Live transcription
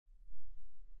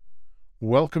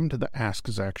Welcome to the Ask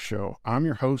Zach Show. I'm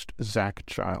your host, Zach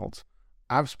Childs.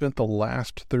 I've spent the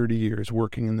last 30 years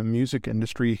working in the music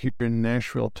industry here in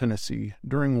Nashville, Tennessee,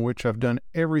 during which I've done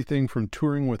everything from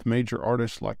touring with major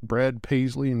artists like Brad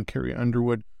Paisley and Carrie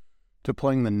Underwood to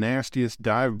playing the nastiest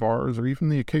dive bars or even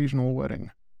the occasional wedding.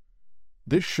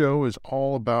 This show is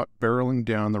all about barreling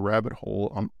down the rabbit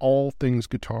hole on all things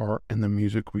guitar and the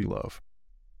music we love.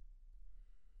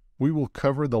 We will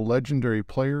cover the legendary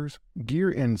players,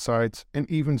 gear insights, and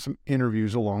even some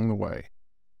interviews along the way.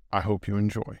 I hope you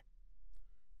enjoy.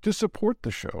 To support the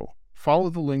show,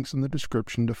 follow the links in the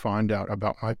description to find out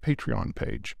about my Patreon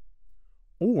page.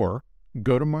 Or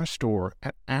go to my store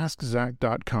at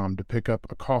askzach.com to pick up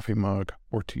a coffee mug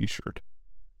or t-shirt.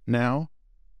 Now,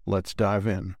 let's dive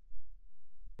in.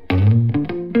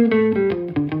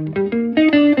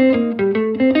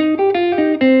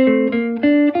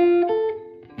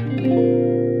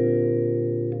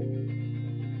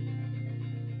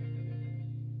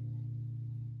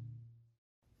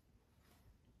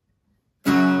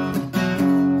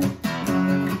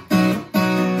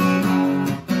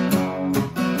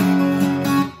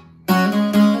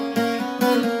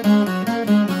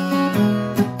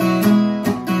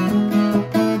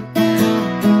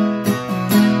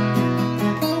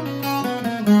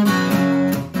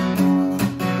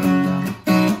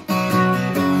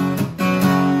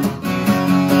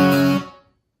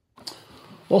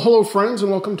 Well, hello friends,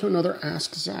 and welcome to another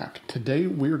Ask Zach. Today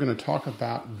we're going to talk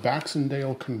about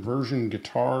Baxendale conversion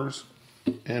guitars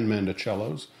and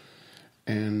Mandocellos.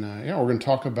 And we're going to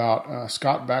talk about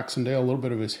Scott Baxendale, a little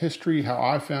bit of his history, how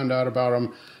I found out about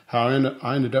him, how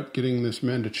I ended up getting this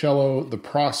Mandocello, the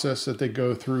process that they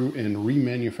go through in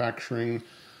remanufacturing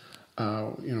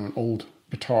an old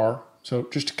guitar. So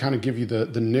just to kind of give you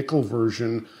the nickel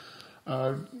version,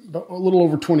 but a little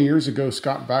over 20 years ago,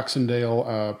 Scott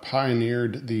Baxendale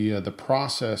pioneered the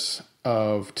process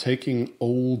of taking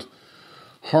old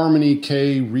Harmony,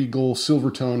 K, Regal,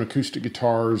 Silvertone acoustic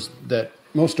guitars that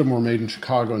most of them were made in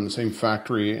Chicago in the same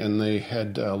factory, and they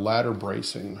had ladder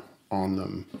bracing on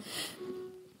them.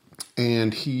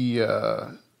 And he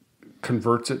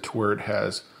converts it to where it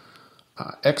has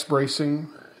X bracing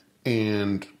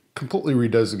and completely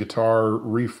redoes the guitar,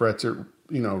 refrets it,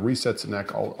 resets the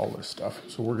neck, all this stuff.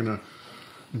 So we're gonna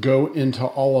go into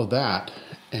all of that,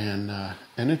 and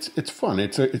it's fun.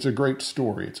 It's a great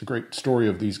story. It's a great story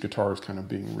of these guitars kind of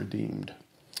being redeemed.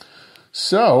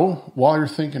 So while you're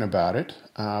thinking about it,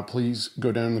 please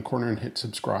go down in the corner and hit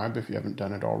subscribe if you haven't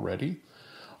done it already.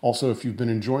 Also, if you've been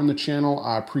enjoying the channel,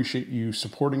 I appreciate you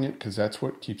supporting it because that's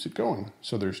what keeps it going.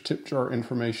 So there's tip jar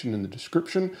information in the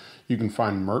description. You can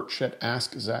find merch at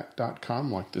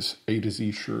askzach.com, like this A to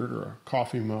Z shirt or a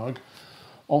coffee mug.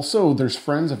 Also, there's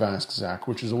Friends of Ask Zach,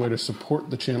 which is a way to support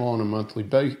the channel on a monthly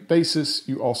basis.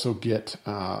 You also get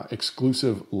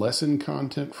exclusive lesson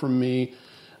content from me.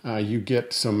 You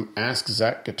get some Ask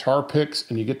Zach guitar picks,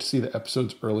 and you get to see the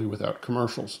episodes early without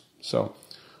commercials. So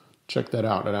check that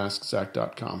out at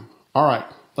askzach.com. All right,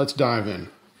 let's dive in.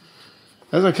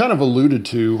 As I kind of alluded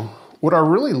to, what I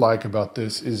really like about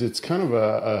this is it's kind of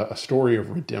a story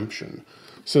of redemption.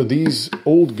 So these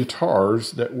old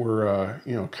guitars that were,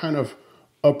 kind of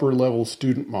upper level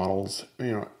student models,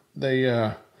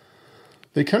 they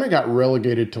kind of got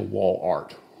relegated to wall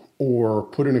art or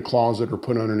put in a closet or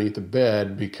put underneath the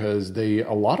bed because a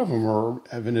lot of them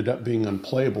have ended up being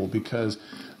unplayable because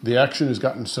the action has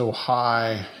gotten so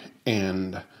high.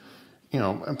 And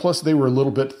plus they were a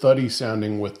little bit thuddy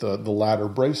sounding with the ladder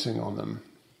bracing on them.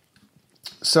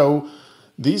 So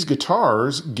these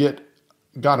guitars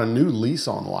got a new lease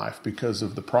on life because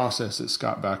of the process that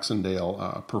Scott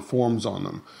Baxendale performs on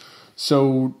them.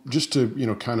 So just to,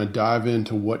 kind of dive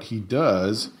into what he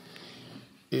does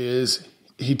is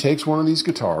he takes one of these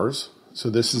guitars. So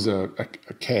this is a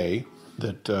K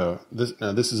that,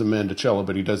 this is a Mandocello,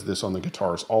 but he does this on the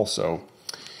guitars also.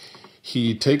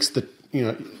 He takes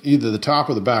either the top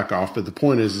or the back off, but the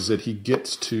point is that he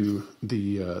gets to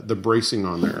the bracing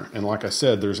on there. And like I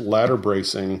said, there's ladder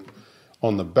bracing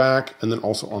on the back and then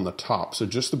also on the top. So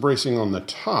just the bracing on the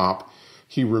top,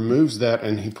 he removes that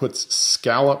and he puts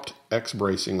scalloped X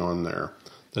bracing on there.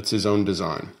 That's his own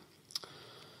design.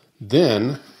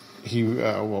 Then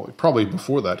probably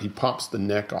before that, he pops the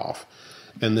neck off,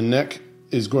 and the neck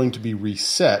is going to be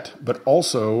reset, but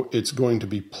also it's going to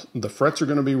be, the frets are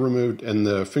going to be removed and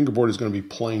the fingerboard is going to be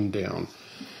planed down.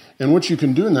 And what you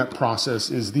can do in that process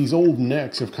is these old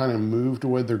necks have kind of moved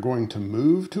where they're going to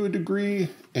move to a degree,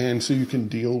 and so you can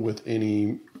deal with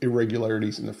any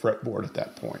irregularities in the fretboard at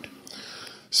that point.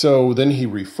 So then he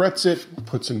refrets it,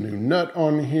 puts a new nut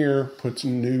on here, puts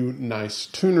new nice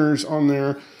tuners on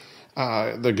there,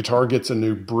 The guitar gets a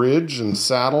new bridge and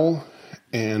saddle,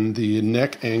 and the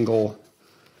neck angle,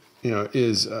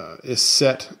 is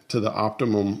set to the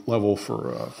optimum level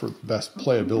for best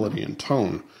playability and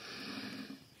tone.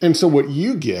 And so what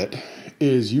you get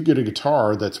is a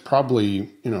guitar that's probably,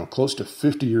 close to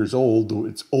 50 years old.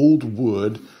 It's old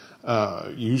wood.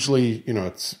 Usually,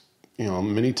 it's,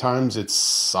 many times it's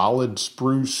solid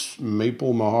spruce,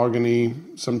 maple, mahogany.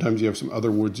 Sometimes you have some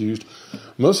other woods used.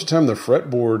 Most of the time the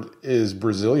fretboard is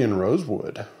Brazilian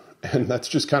rosewood. And that's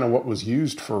just kind of what was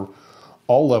used for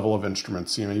all level of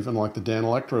instruments. Even like the Dan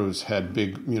Electros had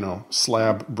big,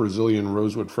 slab Brazilian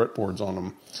rosewood fretboards on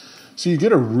them. So you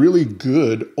get a really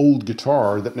good old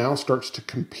guitar that now starts to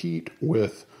compete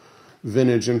with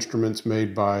vintage instruments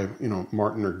made by,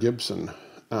 Martin or Gibson.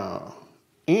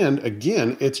 And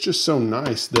again, it's just so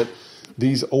nice that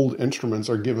these old instruments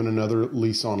are given another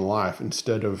lease on life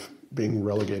instead of being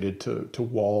relegated to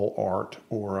wall art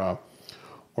or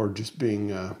just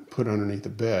being put underneath the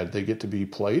bed. They get to be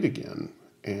played again,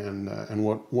 and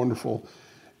what wonderful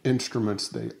instruments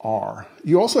they are.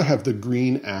 You also have the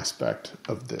green aspect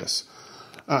of this,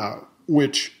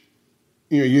 which,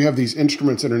 you have these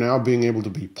instruments that are now being able to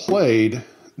be played,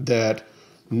 that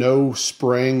no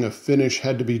spraying of finish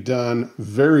had to be done.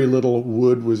 Very little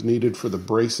wood was needed for the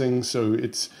bracing. So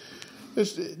it's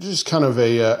just kind of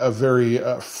a very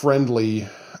friendly,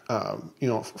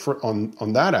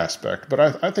 on that aspect.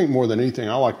 But I think more than anything,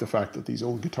 I like the fact that these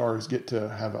old guitars get to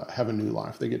have a new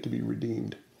life. They get to be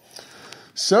redeemed.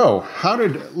 So a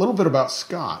little bit about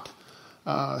Scott.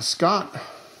 Scott,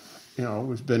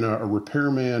 has been a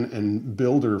repairman and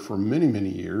builder for many, many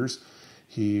years.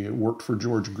 He worked for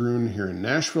George Gruen here in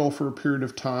Nashville for a period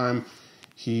of time.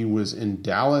 He was in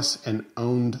Dallas and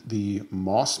owned the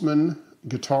Mossman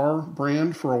guitar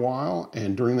brand for a while.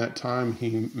 And during that time,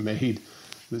 he made,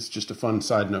 this is just a fun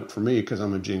side note for me because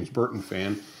I'm a James Burton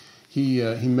fan. He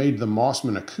made the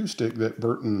Mossman acoustic that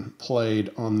Burton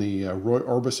played on the Roy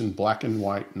Orbison Black and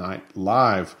White Night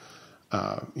Live,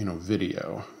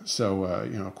 video. So,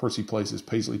 of course, he plays his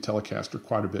Paisley Telecaster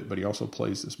quite a bit, but he also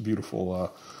plays this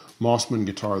beautiful Mossman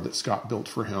guitar that Scott built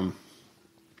for him.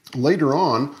 Later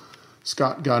on,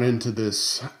 Scott got into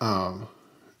this,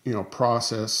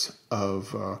 process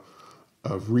of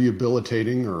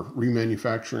rehabilitating or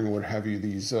remanufacturing, what have you,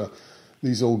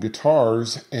 these old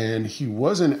guitars. And he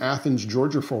was in Athens,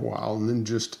 Georgia for a while. And then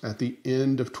just at the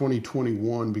end of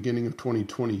 2021, beginning of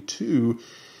 2022,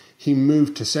 he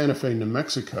moved to Santa Fe, New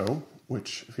Mexico,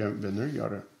 which if you haven't been there, you ought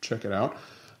to check it out.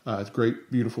 It's a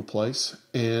great, beautiful place.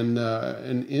 And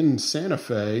in Santa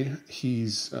Fe, he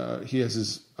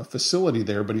has a facility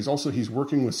there, but he's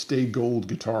working with Stay Gold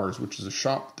Guitars, which is a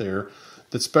shop there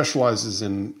that specializes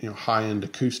in high-end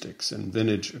acoustics and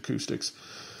vintage acoustics.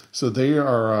 So they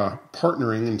are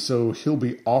partnering, and so he'll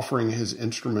be offering his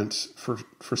instruments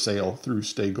for sale through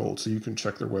Stay Gold. So you can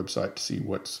check their website to see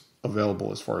what's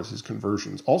available as far as his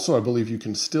conversions. Also, I believe you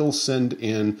can still send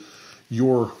in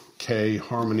your K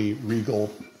Harmony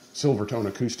Regal Silvertone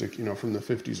acoustic, from the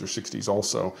 50s or 60s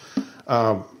also.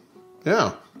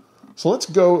 So let's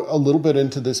go a little bit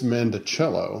into this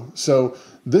Mandocello. So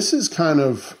this is kind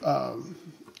of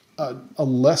a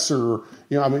lesser,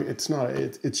 it's not,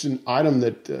 it's an item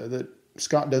that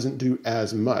Scott doesn't do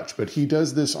as much, but he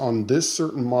does this on this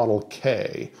certain model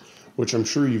K, which I'm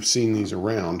sure you've seen these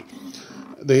around.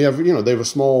 They have a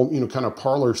small, kind of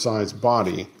parlor sized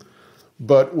body,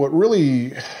 but what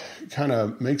really kind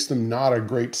of makes them not a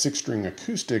great 6-string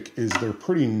acoustic is they're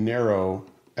pretty narrow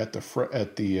at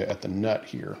the nut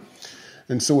here.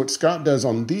 And so what Scott does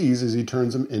on these is he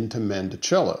turns them into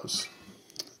Mandocellos.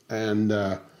 And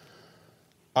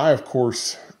I, of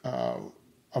course,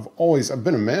 I've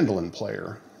been a mandolin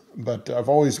player, but I've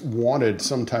always wanted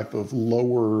some type of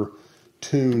lower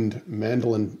tuned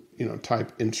mandolin,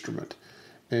 type instrument.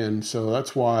 And so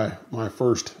that's why my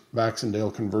first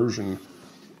Baxendale conversion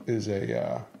is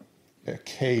a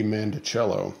K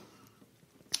Mandocello.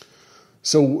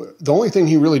 So the only thing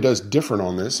he really does different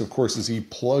on this, of course, is he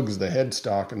plugs the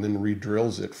headstock and then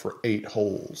re-drills it for 8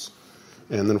 holes.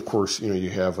 And then, of course, you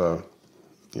have a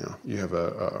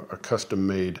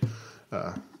custom-made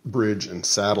bridge and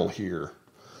saddle here.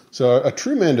 So a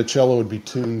true Mandocello would be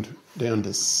tuned down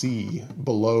to C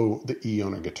below the E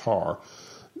on a guitar.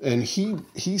 And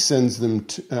he sends them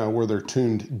to, where they're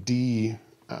tuned D,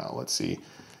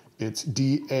 it's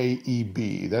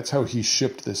D-A-E-B. That's how he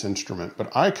shipped this instrument.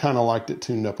 But I kind of liked it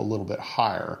tuned up a little bit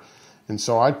higher. And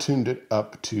so I tuned it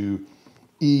up to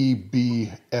E,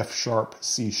 B, F sharp,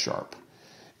 C sharp.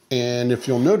 And if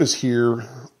you'll notice here,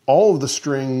 all of the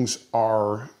strings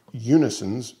are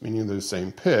unisons, meaning they're the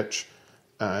same pitch,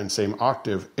 and same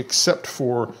octave, except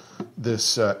for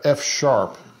this F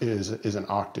sharp is an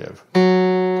octave.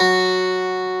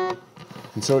 And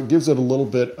so it gives it a little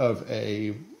bit of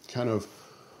a kind of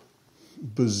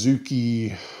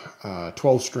bouzouki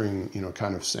 12-string,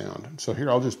 kind of sound. So here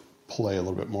I'll just play a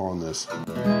little bit more on this.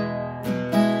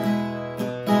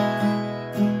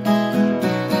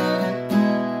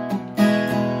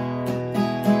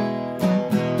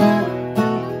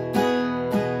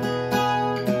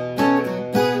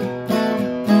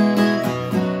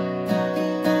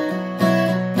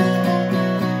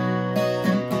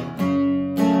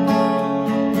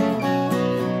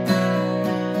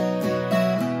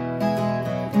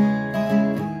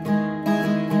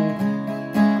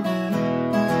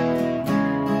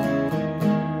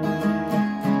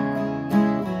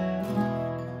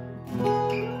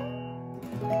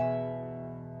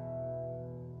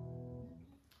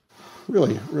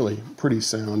 Really, really pretty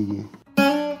sound.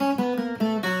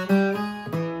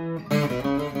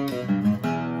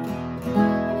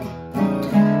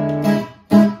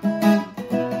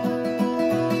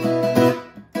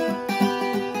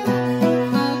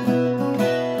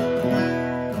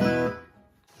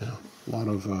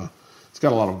 It's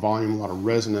got a lot of volume, a lot of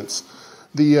resonance.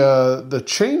 The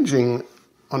changing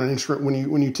on an instrument,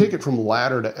 when you take it from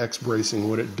ladder to X bracing,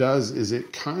 what it does is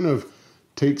it kind of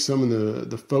takes some of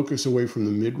the focus away from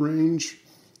the mid-range,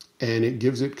 and it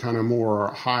gives it kind of more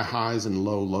high highs and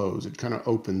low lows. It kind of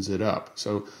opens it up.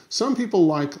 So some people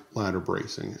like ladder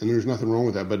bracing, and there's nothing wrong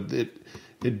with that, but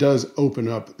it does open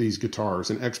up these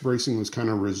guitars. And X bracing was kind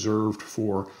of reserved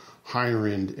for higher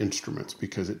end instruments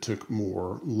because it took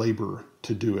more labor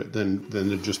to do it than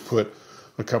to just put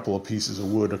a couple of pieces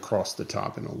of wood across the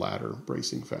top in a ladder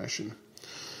bracing fashion.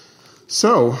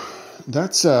 So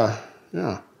that's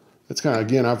It's kind of,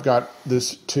 again, I've got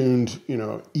this tuned,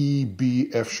 E, B,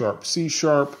 F sharp, C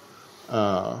sharp.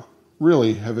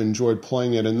 Really have enjoyed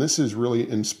playing it, and this has really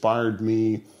inspired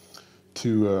me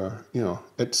to,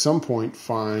 at some point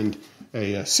find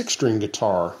a 6-string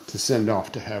guitar to send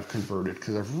off to have converted,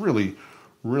 because I've really,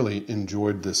 really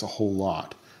enjoyed this a whole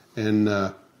lot. And,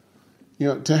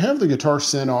 to have the guitar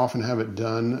sent off and have it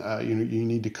done, you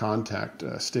need to contact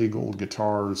Stay Gold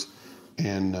Guitars.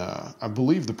 And I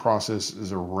believe the process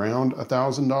is around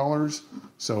 $1,000.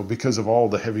 So because of all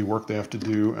the heavy work they have to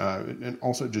do, and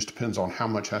also it just depends on how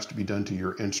much has to be done to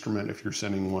your instrument if you're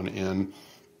sending one in.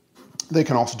 They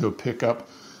can also do a pickup.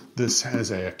 This has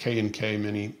a K&K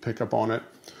mini pickup on it.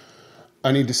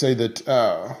 I need to say that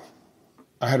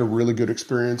I had a really good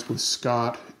experience with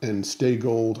Scott and Stay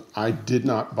Gold. I did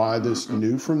not buy this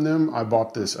new from them. I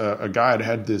bought this, a guy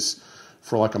had this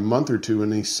for like a month or two,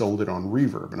 and he sold it on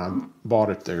Reverb, and I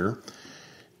bought it there.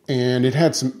 And it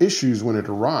had some issues when it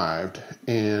arrived,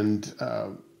 and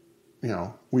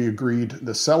we agreed,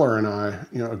 the seller and I,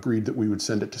 agreed that we would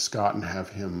send it to Scott and have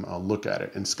him look at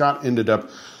it. And Scott ended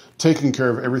up taking care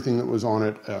of everything that was on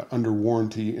it under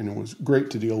warranty, and it was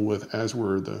great to deal with, as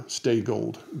were the Stay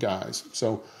Gold guys.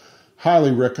 So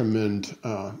highly recommend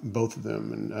both of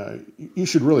them, and you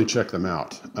should really check them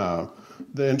out.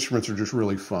 The instruments are just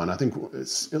really fun. I think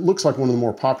it looks like one of the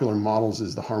more popular models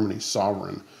is the Harmony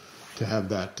Sovereign, to have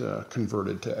that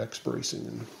converted to X bracing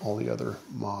and all the other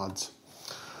mods.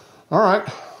 All right.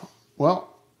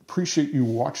 Well, appreciate you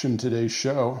watching today's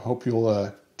show. Hope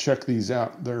you'll check these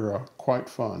out. They're quite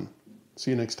fun. See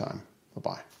you next time.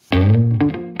 Bye-bye.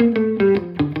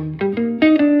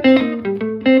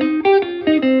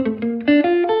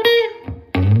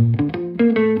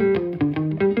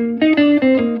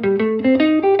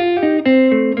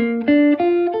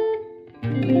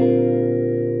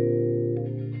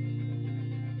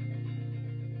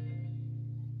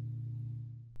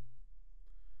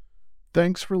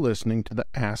 Thanks for listening to the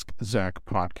Ask Zach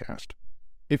podcast.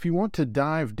 If you want to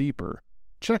dive deeper,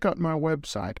 check out my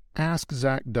website,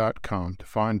 askzach.com, to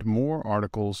find more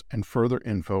articles and further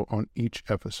info on each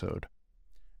episode.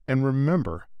 And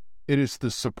remember, it is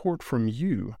the support from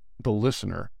you, the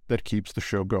listener, that keeps the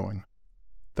show going.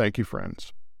 Thank you,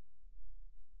 friends.